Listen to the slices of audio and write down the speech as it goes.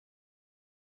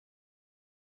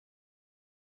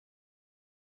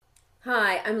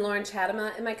Hi, I'm Loren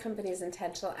and my company is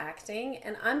Intentional Acting,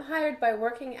 and I'm hired by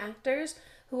working actors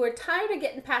who are tired of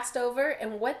getting passed over,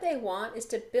 and what they want is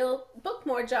to book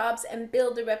more jobs and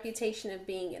build a reputation of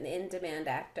being an in-demand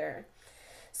actor.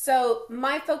 So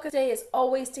my focus today is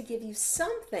always to give you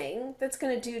something that's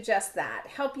going to do just that,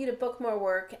 help you to book more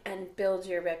work and build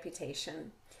your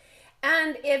reputation.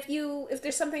 And if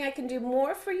there's something I can do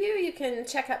more for you, you can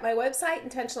check out my website,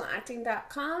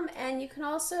 IntentionalActing.com, and you can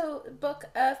also book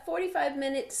a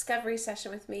 45-minute discovery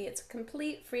session with me. It's a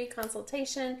complete free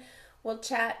consultation. We'll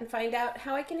chat and find out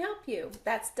how I can help you.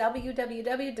 That's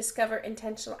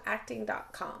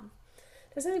www.discoverintentionalacting.com.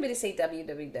 Does anybody say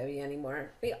www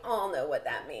anymore? We all know what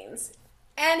that means.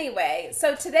 Anyway,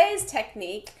 so today's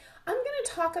technique, I'm going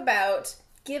to talk about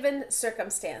given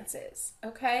circumstances,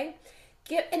 okay?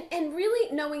 And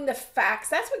really knowing the facts.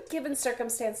 That's what given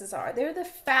circumstances are. They're the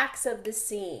facts of the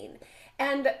scene.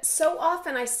 And so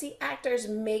often I see actors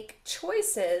make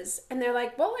choices and they're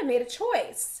like, well, I made a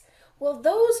choice. Well,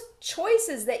 those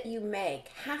choices that you make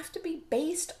have to be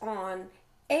based on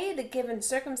the given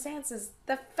circumstances,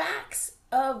 the facts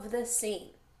of the scene.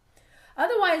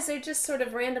 Otherwise, they're just sort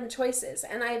of random choices.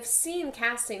 And I've seen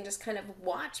casting just kind of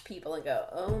watch people and go,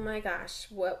 oh my gosh,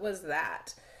 what was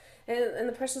that? And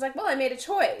the person's like, well, I made a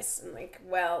choice. I'm like,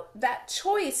 well, that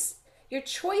choice, your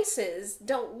choices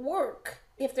don't work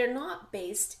if they're not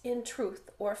based in truth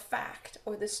or fact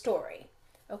or the story.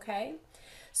 Okay?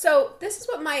 So this is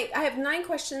what I have 9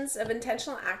 questions of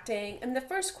intentional acting. And the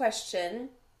first question,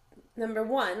 number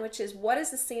 1, which is what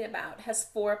is the scene about, has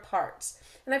 4 parts.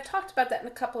 And I've talked about that in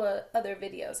a couple of other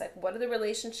videos. Like, what are the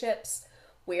relationships?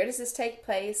 Where does this take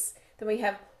place? Then we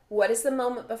have, what is the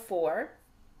moment before?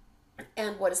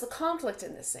 And what is the conflict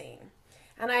in the scene?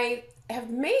 And I have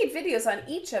made videos on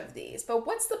each of these, but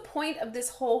what's the point of this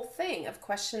whole thing of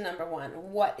question number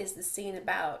 1? What is the scene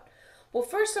about? Well,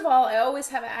 first of all, I always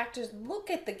have actors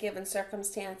look at the given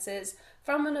circumstances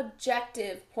from an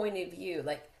objective point of view,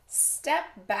 like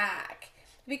step back.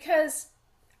 Because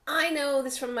I know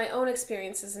this from my own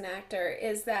experience as an actor,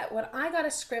 is that when I got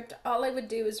a script, all I would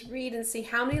do is read and see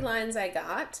how many lines I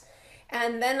got.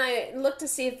 And then I look to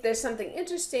see if there's something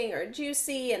interesting or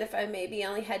juicy. And if I maybe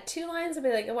only had 2 lines, I'd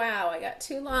be like, wow, I got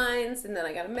 2 lines. And then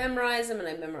I got to memorize them, and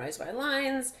I memorize my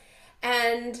lines.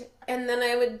 And then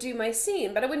I would do my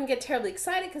scene. But I wouldn't get terribly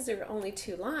excited because there were only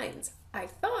 2 lines. I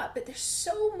thought, but there's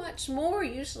so much more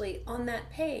usually on that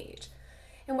page.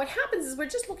 And what happens is we're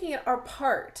just looking at our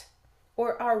part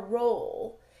or our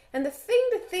role. And the thing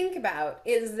to think about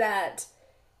is that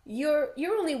you're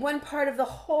only one part of the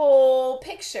whole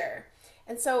picture.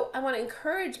 And so I want to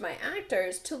encourage my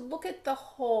actors to look at the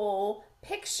whole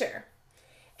picture.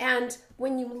 And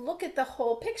when you look at the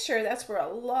whole picture, that's where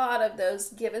a lot of those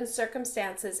given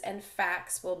circumstances and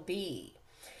facts will be.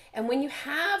 And when you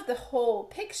have the whole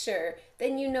picture,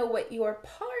 then you know what your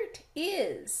part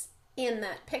is in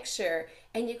that picture,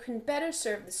 and you can better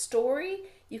serve the story,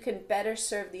 you can better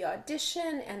serve the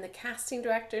audition and the casting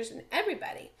directors and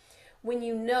everybody when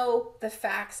you know the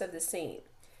facts of the scene.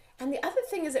 And the other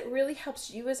thing is it really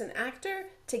helps you as an actor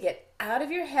to get out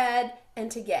of your head and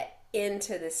to get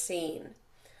into the scene.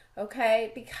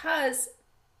 Okay? Because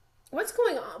what's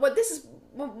going on,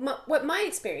 what my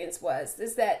experience was,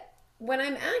 is that when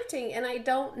I'm acting and I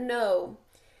don't know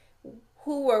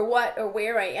who or what or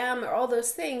where I am or all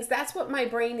those things, that's what my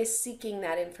brain is seeking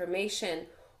that information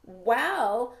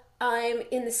while I'm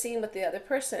in the scene with the other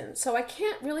person. So I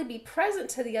can't really be present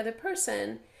to the other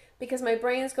person because my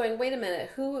brain's going, wait a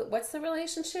minute, what's the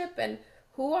relationship, and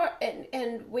who are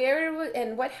and where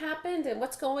and what happened and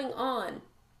what's going on.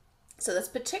 So that's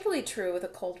particularly true with a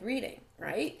cold reading,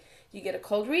 right? You get a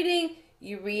cold reading,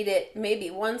 you read it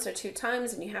maybe once or 2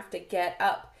 times, and you have to get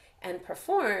up and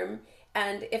perform.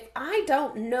 And if I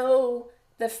don't know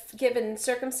the given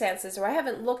circumstances, or I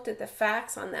haven't looked at the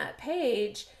facts on that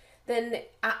page, then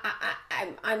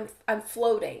I'm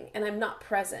floating and I'm not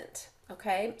present.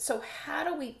 Okay, so how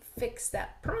do we fix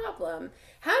that problem?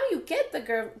 How do you get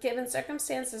the given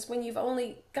circumstances when you've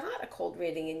only got a cold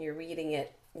reading and you're reading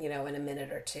it, in a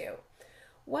minute or 2?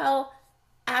 Well,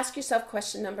 ask yourself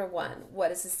question number 1.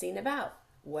 What is the scene about?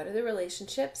 What are the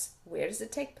relationships? Where does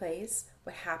it take place?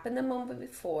 What happened the moment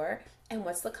before? And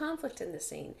what's the conflict in the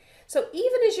scene? So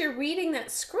even as you're reading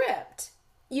that script,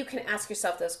 you can ask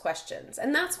yourself those questions.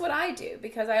 And that's what I do,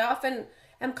 because I often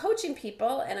am coaching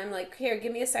people and I'm like, here,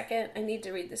 give me a second. I need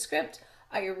to read the script.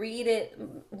 I read it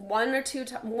one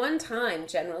time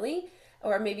generally,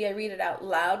 or maybe I read it out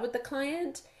loud with the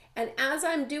client. And as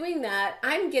I'm doing that,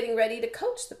 I'm getting ready to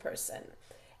coach the person.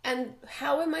 And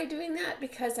how am I doing that?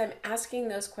 Because I'm asking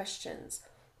those questions.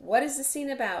 What is the scene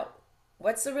about?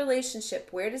 What's the relationship?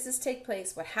 Where does this take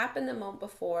place? What happened the moment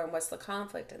before? And what's the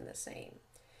conflict in the scene?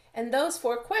 And those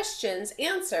 4 questions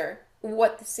answer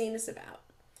what the scene is about.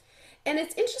 And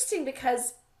it's interesting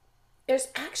because there's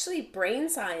actually brain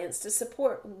science to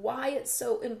support why it's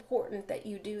so important that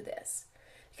you do this.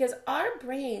 Because our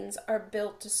brains are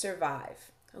built to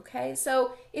survive. Okay?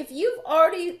 So if you've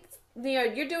already,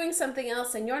 you're doing something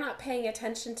else and you're not paying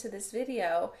attention to this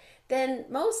video, then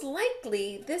most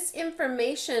likely this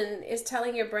information is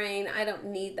telling your brain, I don't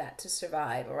need that to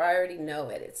survive, or I already know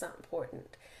it, it's not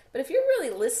important. But if you're really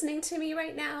listening to me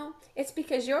right now, it's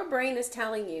because your brain is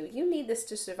telling you, you need this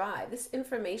to survive. This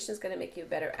information is going to make you a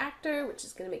better actor, which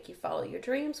is going to make you follow your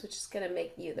dreams, which is going to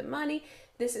make you the money.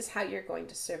 This is how you're going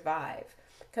to survive.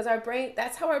 Because our brain,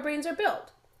 that's how our brains are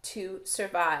built, to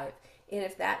survive. And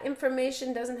if that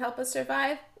information doesn't help us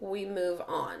survive, we move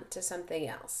on to something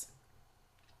else.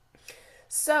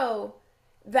 So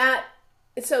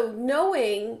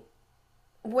knowing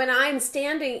when I'm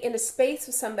standing in a space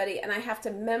with somebody and I have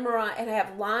to memorize, and I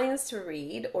have lines to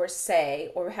read or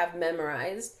say or have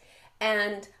memorized,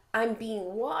 and I'm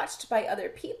being watched by other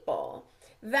people,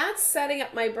 that's setting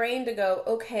up my brain to go,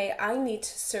 okay, I need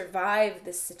to survive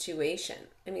this situation.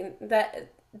 I mean,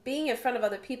 that being in front of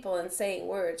other people and saying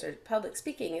words or public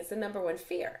speaking is the #1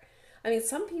 fear. I mean,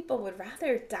 some people would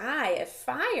rather die of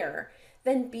fire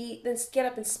than get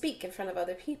up and speak in front of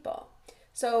other people.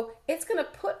 So it's going to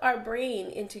put our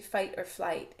brain into fight or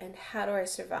flight, and how do I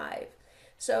survive?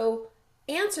 So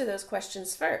answer those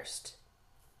questions first.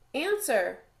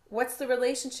 Answer, what's the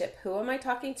relationship? Who am I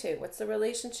talking to? What's the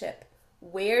relationship?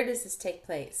 Where does this take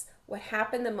place? What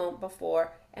happened the moment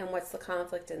before? And what's the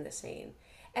conflict in the scene?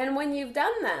 And when you've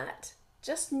done that,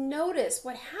 just notice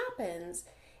what happens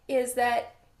is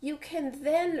that you can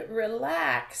then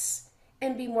relax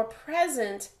and be more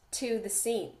present to the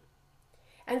scene.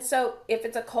 And so if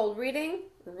it's a cold reading,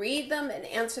 read them and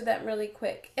answer them really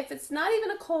quick. If it's not even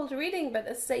a cold reading, but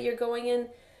let's say you're going in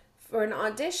for an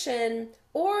audition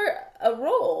or a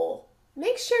role,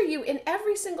 make sure you, in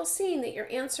every single scene, that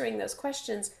you're answering those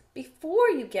questions before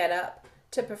you get up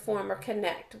to perform or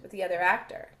connect with the other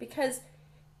actor. Because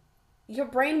your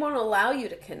brain won't allow you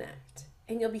to connect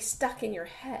and you'll be stuck in your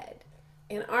head.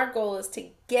 And our goal is to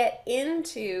get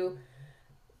into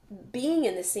being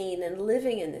in the scene and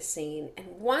living in the scene. And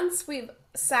once we've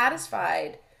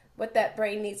satisfied what that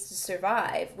brain needs to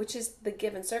survive, which is the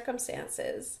given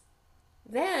circumstances,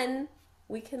 then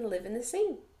we can live in the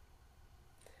scene.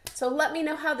 So let me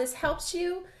know how this helps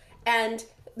you, and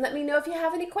let me know if you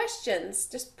have any questions.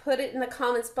 Just put it in the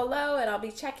comments below and I'll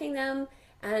be checking them.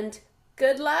 And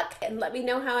good luck, and let me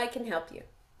know how I can help you.